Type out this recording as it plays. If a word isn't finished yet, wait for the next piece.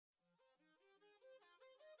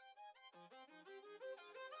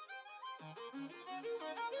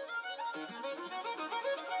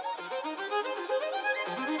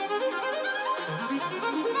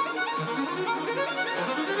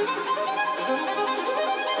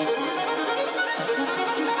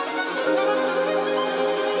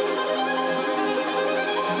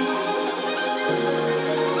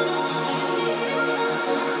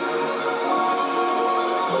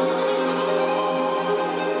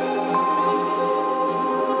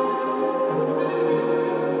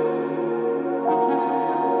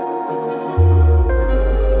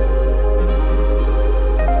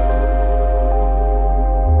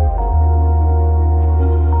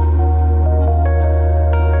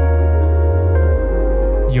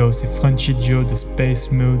C'est Frenchy Joe de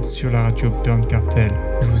Space Mode sur la radio Burn Cartel.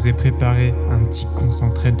 Je vous ai préparé un petit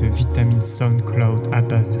concentré de vitamine SoundCloud à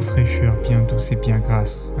base de fraîcheur bien douce et bien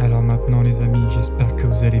grasse. Alors maintenant les amis, j'espère que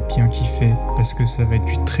vous allez bien kiffer parce que ça va être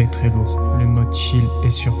du très très lourd. Le mode chill est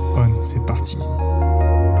sur on, c'est parti.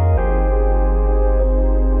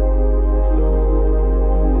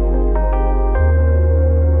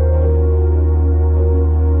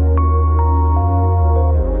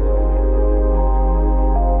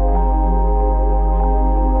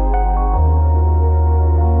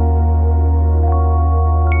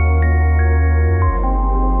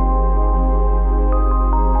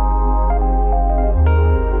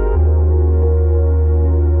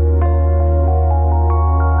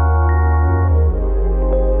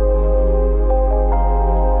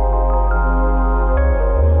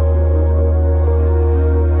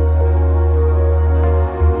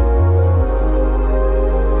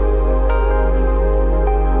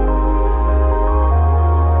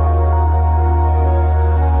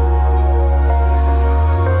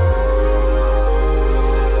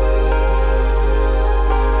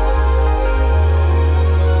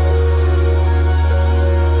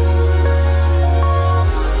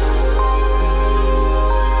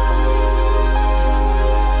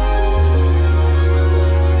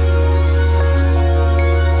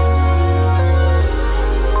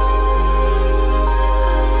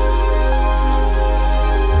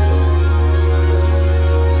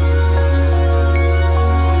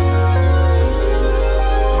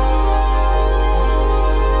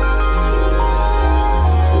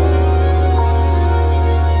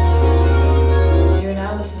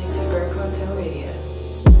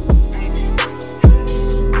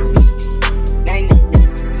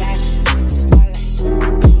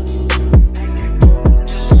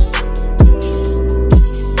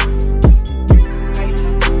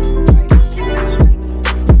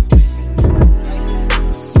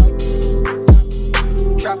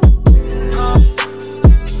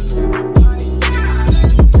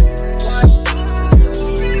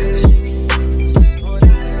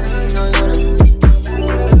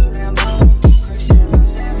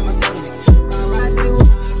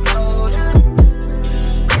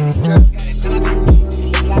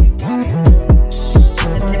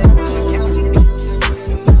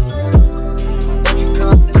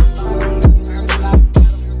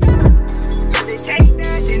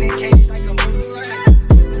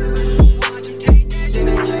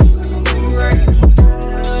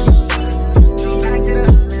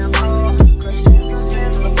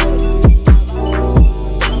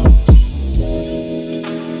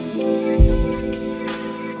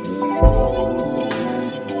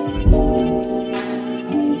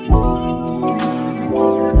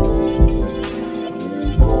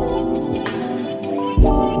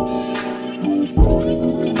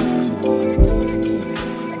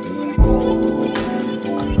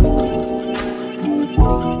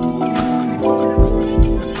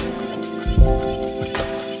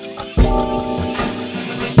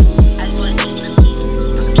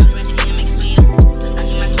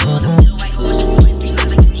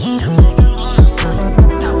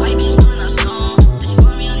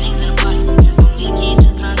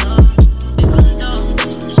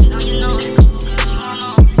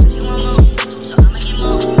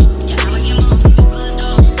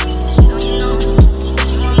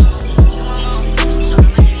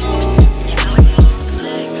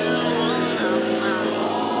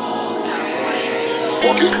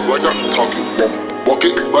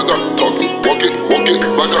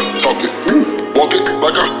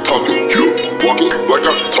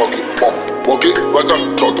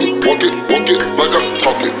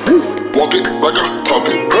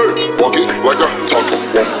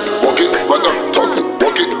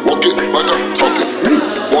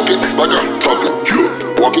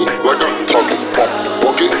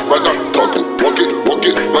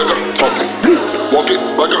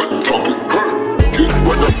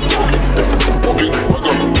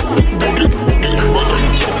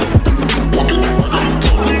 Walk it,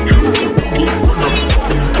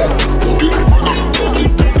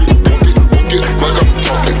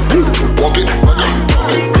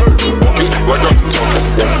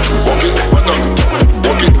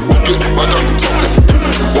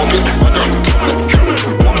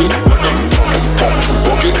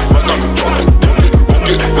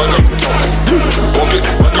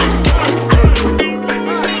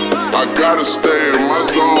 gotta stay in my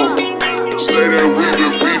zone. Say that we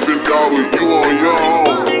been beefing, dog, but you on your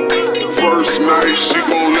own. First night, she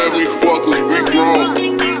gon' let me fuck cause we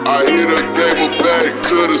grown. I hit her, gave her back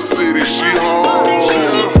to the city, she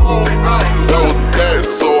home. That was that,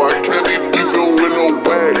 so I can't be beefing with no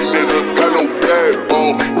whack nigga. Got no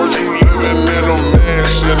backbone. Heard you living in a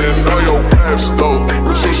mansion and all your raps though.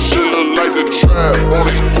 But your shit look like the trap on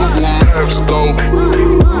these Google Maps though.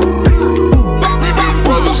 We been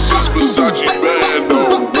brothers since Versace Bando.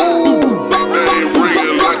 They ain't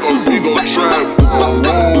ringing like Amigo trap phone.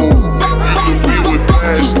 Used to be with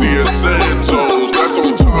Nasty and Santos. That's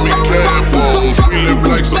on Tommy Campos. We live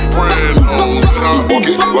like Sopranos. And I walk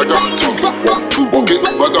it like I talk it. Walk it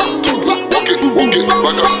like I talk it. Walk it like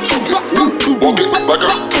I talk it. Walk it like I talk it. Walk it like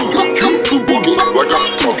I talk it. Walk it like I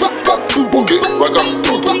talk it. Walk it like I talk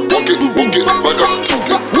it.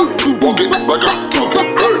 Walk it like I talk it. Walk it like I talk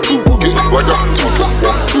it. Walk it like I talk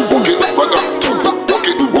it.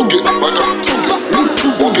 Walk it like I talk it. Walk it like I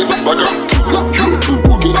talk it.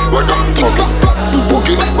 Walk it like I talk it. Walk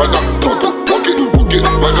it like I talk it. Walk it like I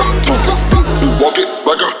talk it. Walk it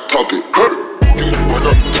like I talk it.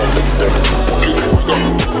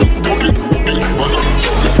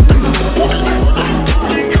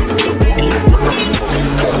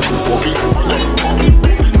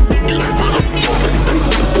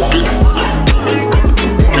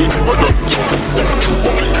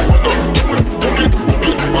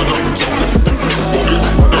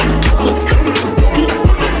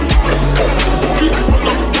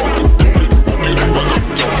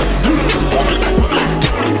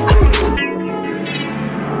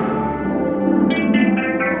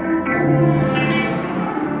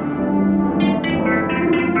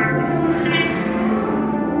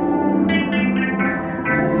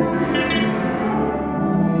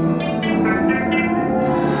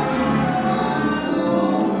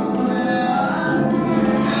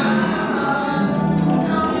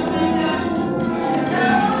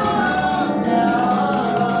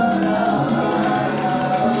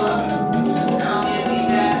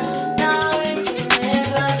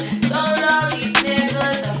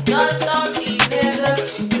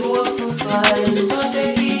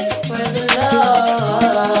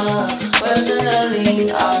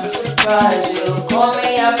 I'm surprised you call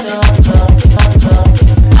me after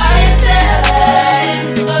I said,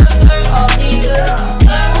 skirt on me good,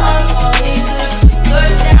 skirt up on me good,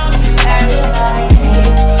 skirt down, acting like me,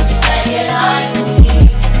 and you like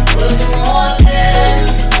me. Was it more than,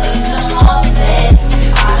 was some more than?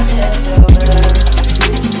 I said,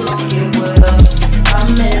 you don't get what up.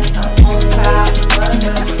 I'm in, I'm on top, but I'm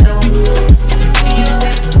down. You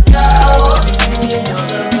make the flow, and you know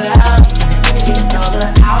the value. You know the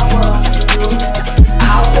hour,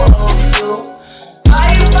 you. Why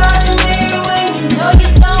you bothering me when you know you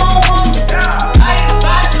don't want it? Why you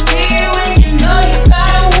bothering me when you know you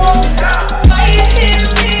gotta want it? Why you hit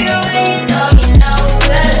me when you know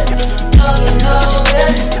better? Know you know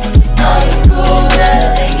better. Know you cool better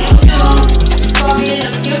than you do. For me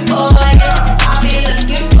looking for it, I be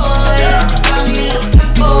looking for it. I be looking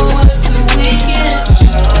forward to weekend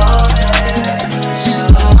show it.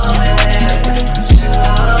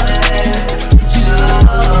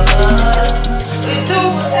 We do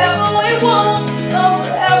whatever we want, go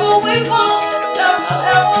whatever we want, love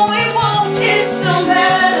whatever we want, it don't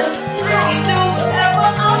matter. We do whatever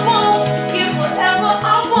I want, get whatever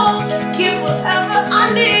I want, get whatever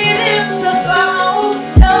I need. It's about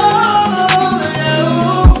no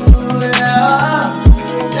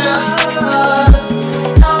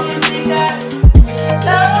music got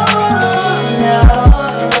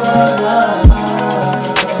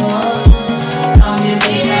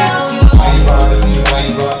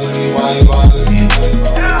Why you bother me?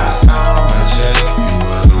 That's how much you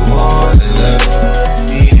were the one that left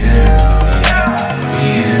me in.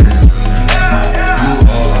 You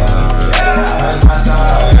are like my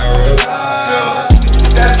side,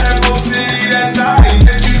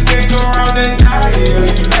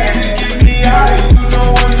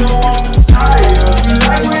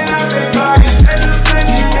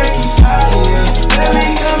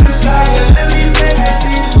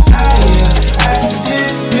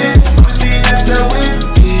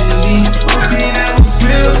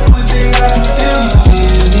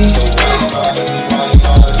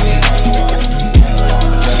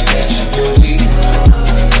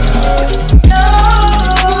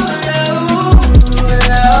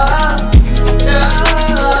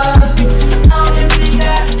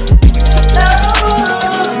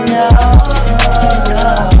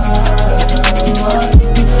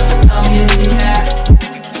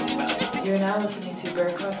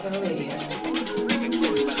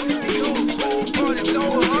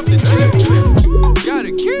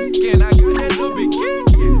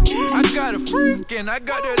 freaking, I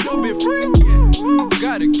got that little bit freaking.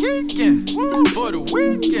 Got a kickin' for the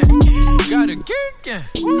weekend. Got a kickin'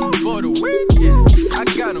 for the weekend. I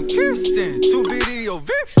got them kissing, 2 video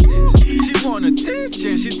vixens. She want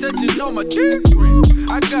attention, she touching on my dick ring.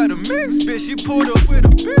 I got a mixed bitch, she pulled up with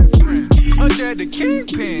a big friend. Her dad the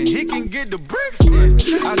kingpin, he can get the bricks in.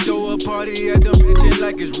 I throw a party at the mansion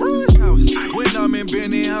like it's Ron's house. When I'm in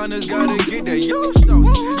Benihana's, gotta get that yo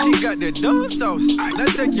sauce. She got that dumb sauce. Now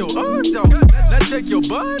take your arms off. Now take your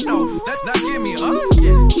bun off. Now give me a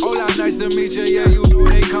skin. Hola, nice to meet you. Yeah, you know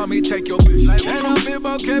they call me take your bitch. And I'm big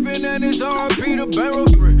about capping and it's RP the barrel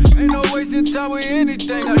free. Ain't no wasting time with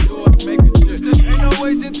anything I do. I make a shit. Ain't no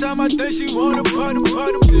wasting time. I think she wanna party.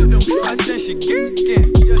 I think she geeking.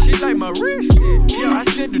 Yeah, she like my wrist. Yeah, I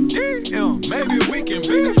sent the DM. Maybe we can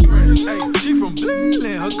be friends. Hey, she from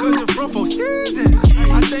Bleeland. Her cousin from Four Seasons.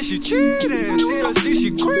 I think she cheating. TLC, she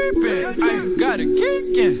creeping. I got a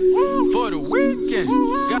kickin' for the weekend.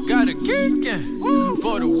 Got a kickin'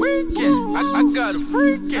 for the weekend. I got a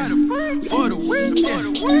freakin' for the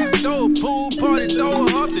weekend. Throw a pool party, throw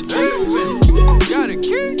her off the deep end. Got a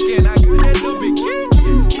kickin', I got that little bit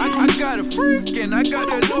kickin'. I got a freakin', I got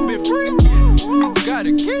that little bit freakin'. Got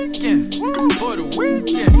a kickin' for the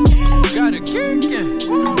weekend. Got a kickin'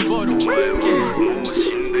 for the weekend.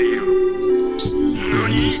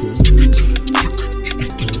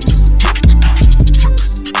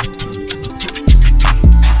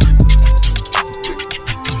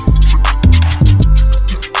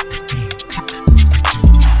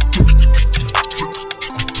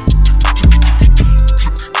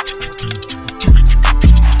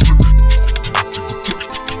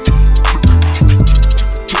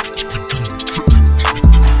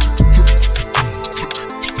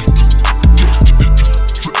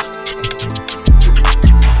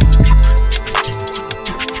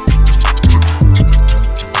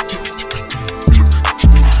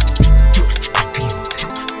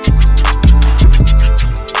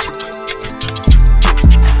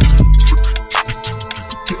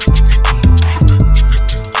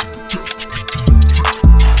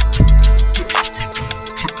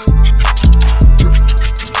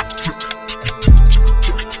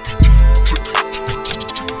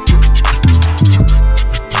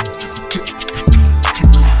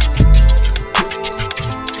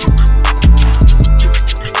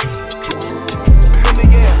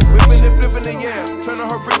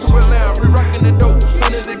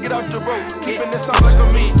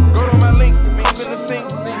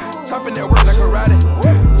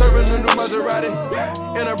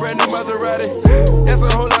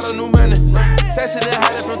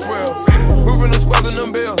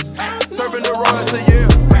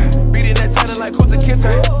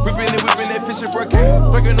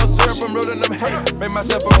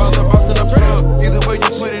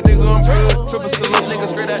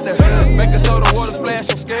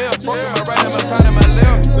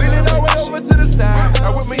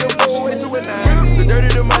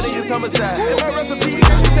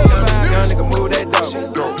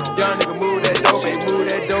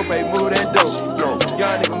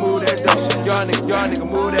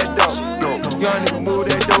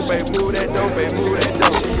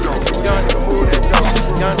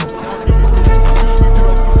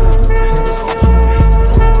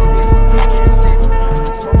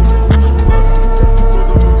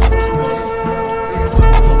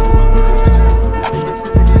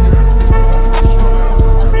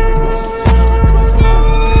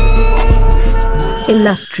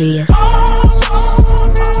 Illustrious.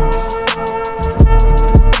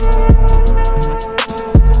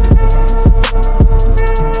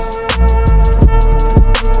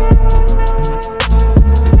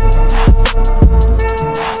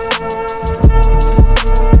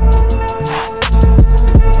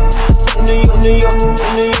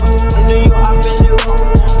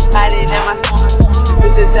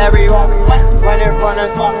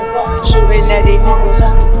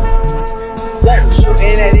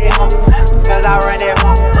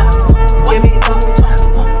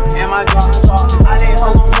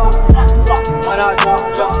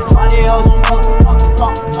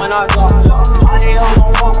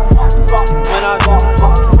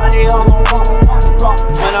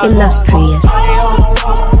 Illustrious.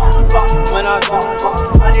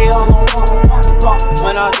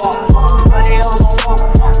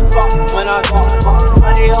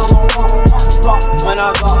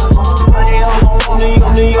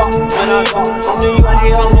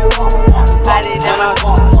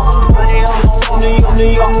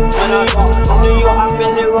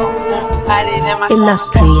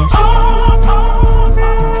 Illustrious.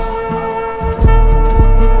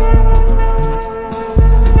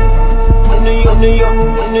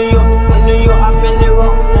 I really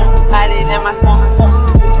roll. Lighter than my song.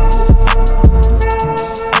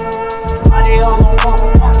 Body on the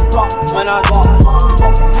phone, when I walk.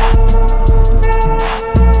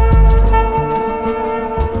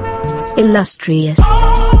 Illustrious.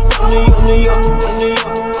 New York, I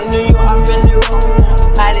really roll.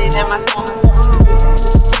 Lighter than my song.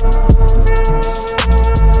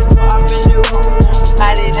 I really roll.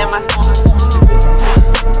 Lighter than my song.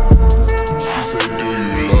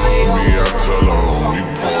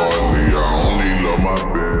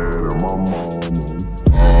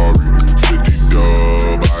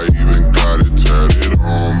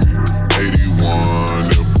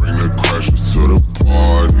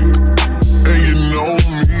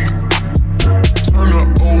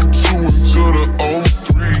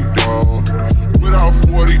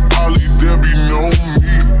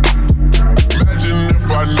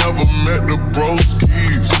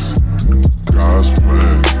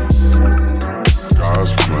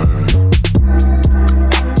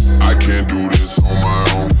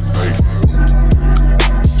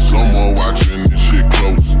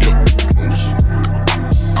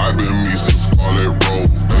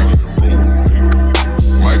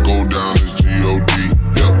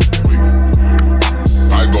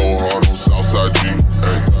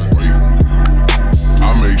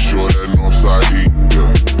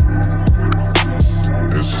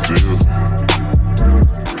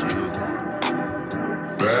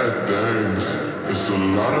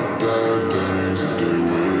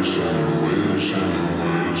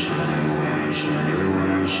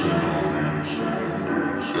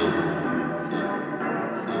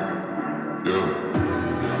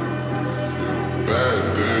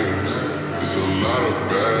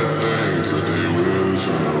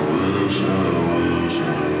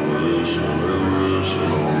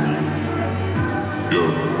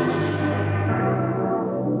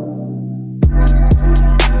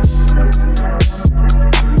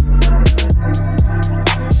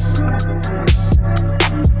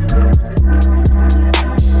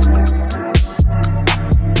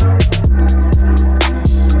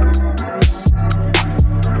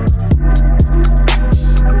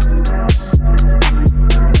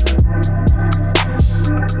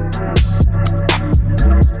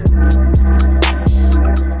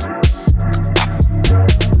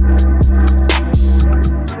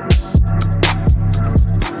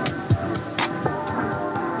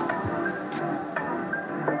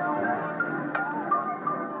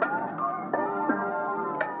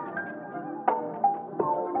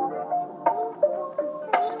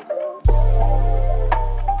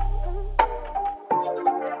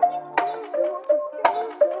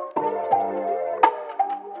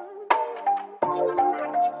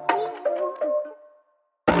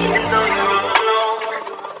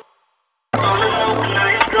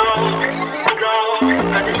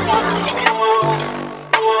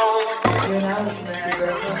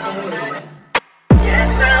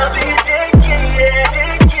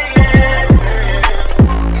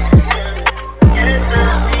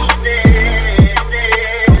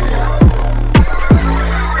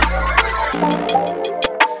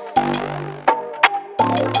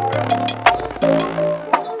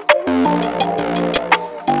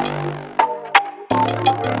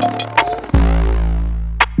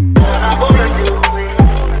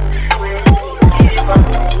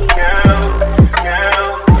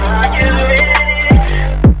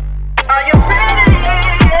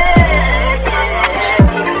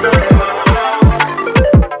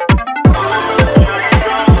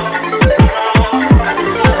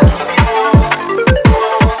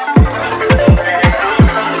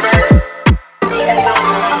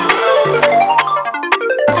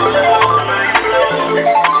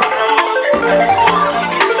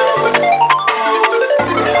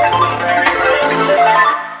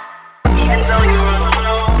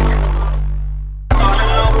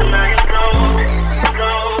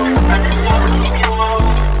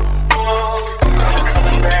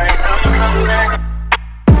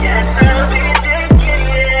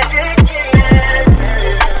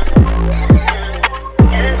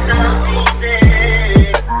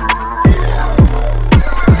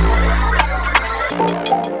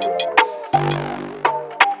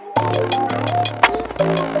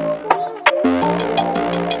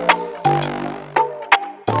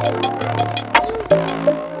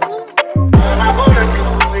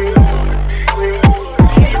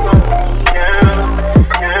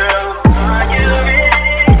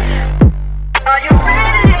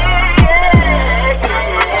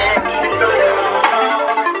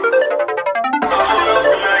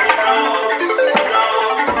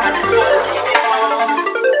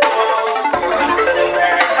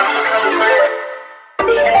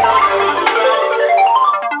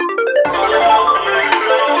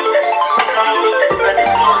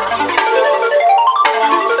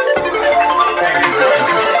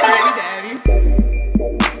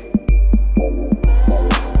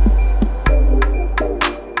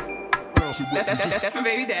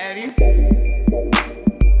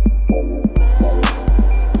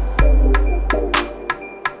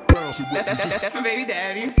 That's my baby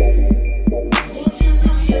daddy.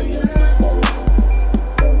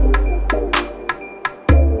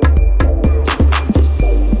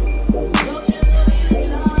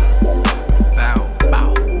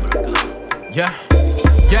 Yeah,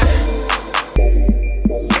 yeah.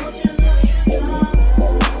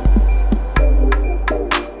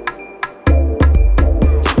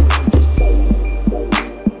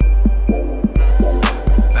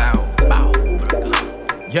 Bow, bow,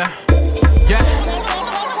 yeah, yeah.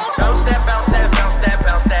 Bounce that, bounce that, bounce that,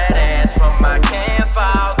 bounce that ass from my can't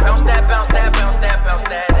fall. Bounce that, bounce that, bounce that, bounce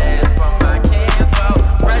that ass from my can't fall.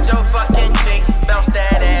 Spread your fucking cheeks, bounce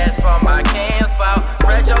that ass from my can't fall.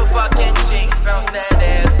 Spread your fucking cheeks, bounce that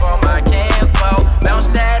ass for my can't fall. Bounce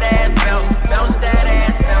that ass, bounce, bounce that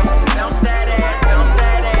ass, bounce, bounce that ass, bounce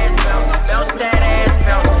that ass, bounce, bounce that ass,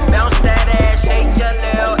 bounce, bounce that ass. Shake your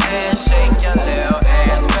little ass, shake your little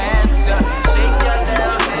ass faster. Shake your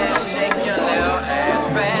little ass, shake your little ass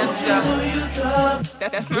faster.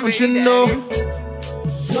 That's my Don't baby you know? daddy.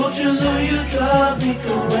 Don't you know you drive me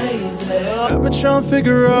crazy? I've been trying to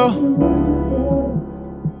figure out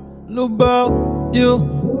about you.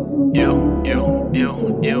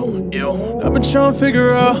 I've been trying to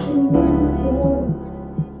figure out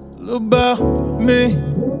about me.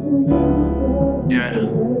 Yeah.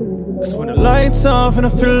 Cause when the lights off and I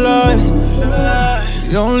feel like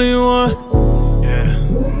the only one. Yeah.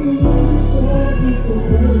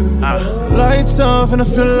 Lights off and I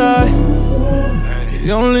feel like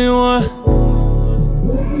the only one.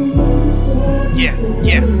 Yeah.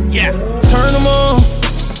 Turn them on.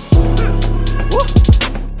 Woo.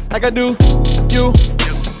 Like I do you.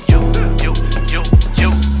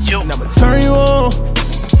 Now I'ma turn you on.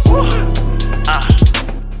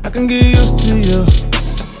 I can get used to you.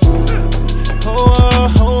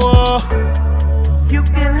 Oh. You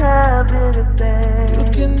can have anything. You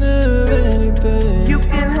can have anything. You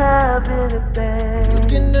can have anything. You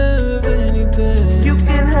can have anything. You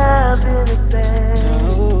can have anything.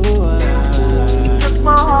 Took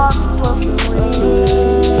my heart from the way.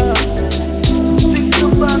 Think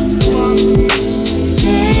about you.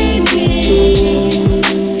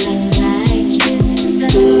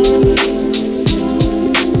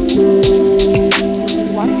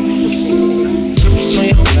 Grips on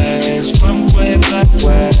your legs, front way, back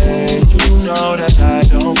way. You know that I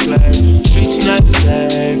don't play. Streets not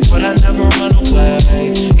safe, but I never run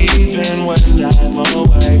away, even when I'm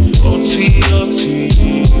away. OT,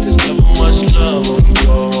 there's never much love when you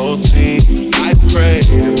go OT. I pray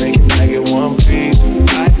to make it back in one piece.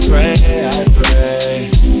 I pray.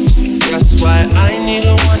 That's why I need a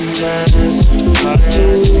one dance. All that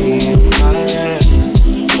is me in my hand.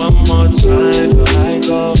 One more time before I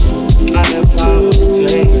go. I have power to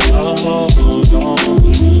take it all.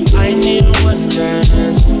 I need a one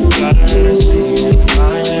dance. Got a Hennessy in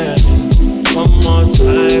my hand. One more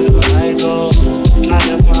time before I go. I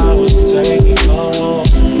have power to take it all.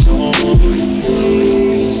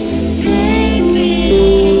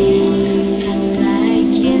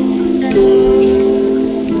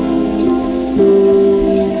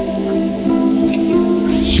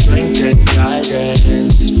 Strength and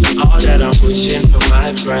guidance, all that I'm wishing for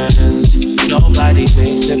my friends. Nobody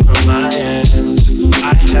makes it from my ends.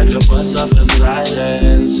 I had to bust up the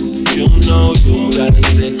silence. You know you gotta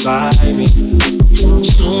stick by me.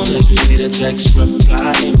 Soon as you see the text,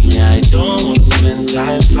 reply me. I don't wanna spend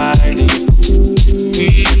time fighting.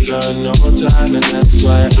 We got no time, and that's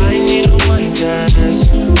why I need a one dance.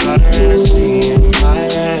 Got a Hennessy in my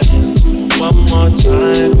hand. One more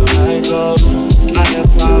time before I go. I have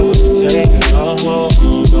power to take it all.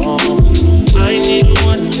 I need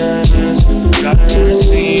one dance. Got a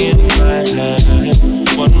Hennessy in my hand.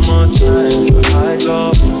 One more time before I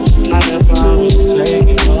go. I have power to take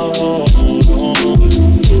it all.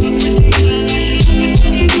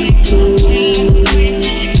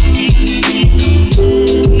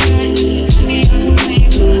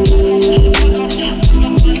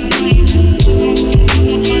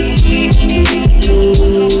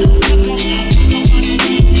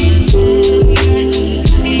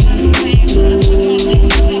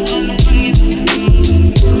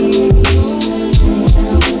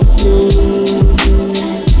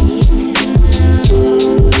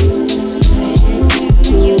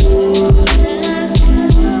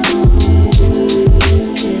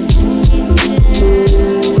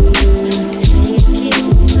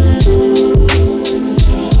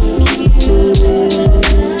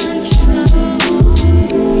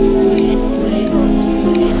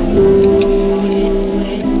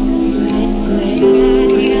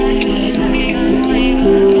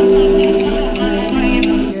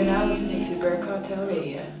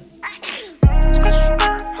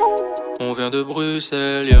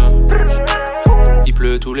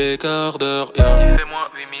 tous les quarts d'heure, yeah. Il fait moins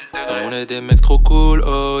 8000 degrés. On est des mecs trop cool,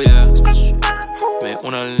 oh yeah. Mais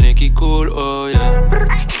on a le nez qui coule, oh yeah.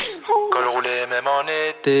 Col roulé même en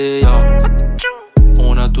été, yeah.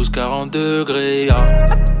 On a tous 40 degrés, yeah.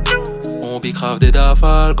 On bicrave des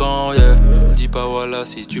Dafalgan, yeah. Dis pas voilà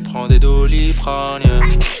si tu prends des Doliprane, yeah.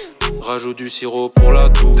 Rajoute du sirop pour la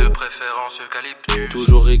toux, de préférence eucalyptus.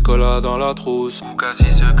 Toujours Ricola dans la trousse, ou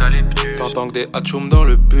cassis eucalyptus. T'entends que des hatchoum dans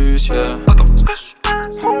le bus, yeah.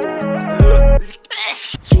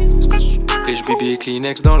 Riche bibi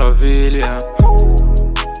Kleenex dans la ville, yeah.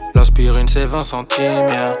 L'aspirine c'est 20 centimes,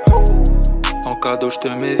 yeah. En cadeau j'te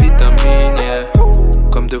mets vitamines, yeah.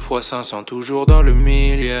 Comme 2 fois 500 toujours dans le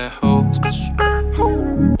mille, yeah. Oh.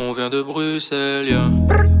 On vient de Bruxelles, yeah.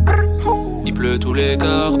 Il pleut tous les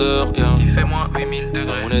quarts d'heure, yeah. Il fait moins 8000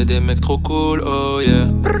 degrés. On est des mecs trop cool, oh yeah.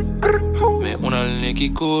 Mais on a le nez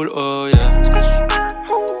qui coule, oh yeah.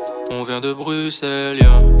 On vient de Bruxelles,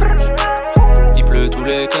 yeah. Il pleut tous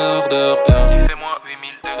les quarts d'heure, yeah. Il fait moins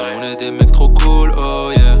 8000 degrés. On est des mecs trop cool,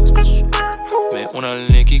 oh yeah. Mais on a le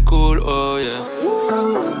nez qui coule, oh yeah.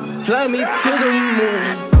 Fly me to the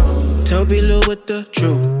moon. Toby Lou with the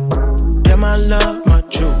truth. Yeah, my love, my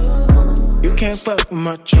truth. You can't fuck with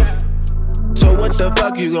my truth. So what the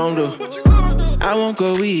fuck you gon' do? I won't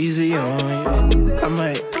go easy on you. I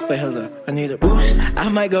might, wait, hold up, I need a boost. I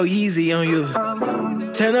might go easy on you.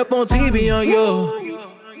 Turn up on TV on you.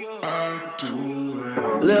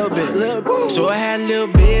 Little bit. So I had a little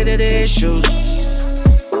bit of the issues.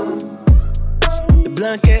 The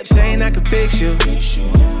blunt kept saying I could fix you.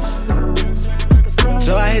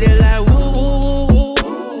 So I hit it like woo, woo, woo,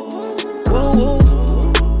 woo, woo,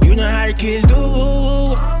 woo. You know how the kids do.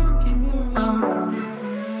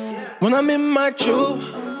 When I'm in my truth,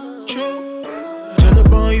 turn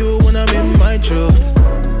up on you when I'm in my truth.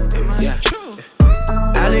 Yeah.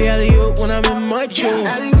 Alley, alley-oop when I'm in my truth.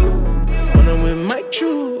 When I'm in my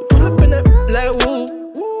truth, pull up in that like woo.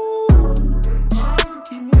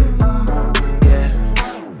 Yeah.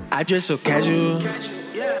 I dress so casual.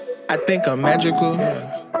 I think I'm magical.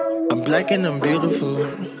 I'm black and I'm beautiful.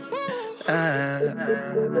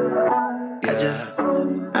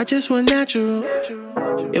 I just went natural.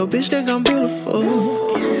 Yo, bitch think I'm beautiful.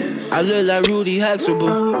 I look like Rudy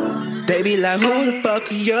Huxtable. Baby like who the fuck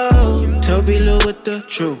are you? Toby Lou with the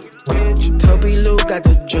truth. Toby Lou got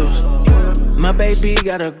the juice. My baby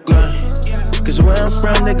got a gun. Cause where I'm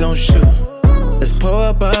from they gon' shoot. Let's pour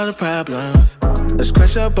up all the problems. Let's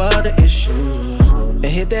crush up all the issues. And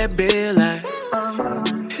hit that bill like.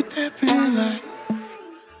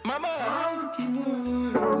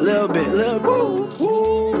 Little bit, little woo,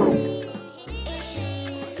 woo.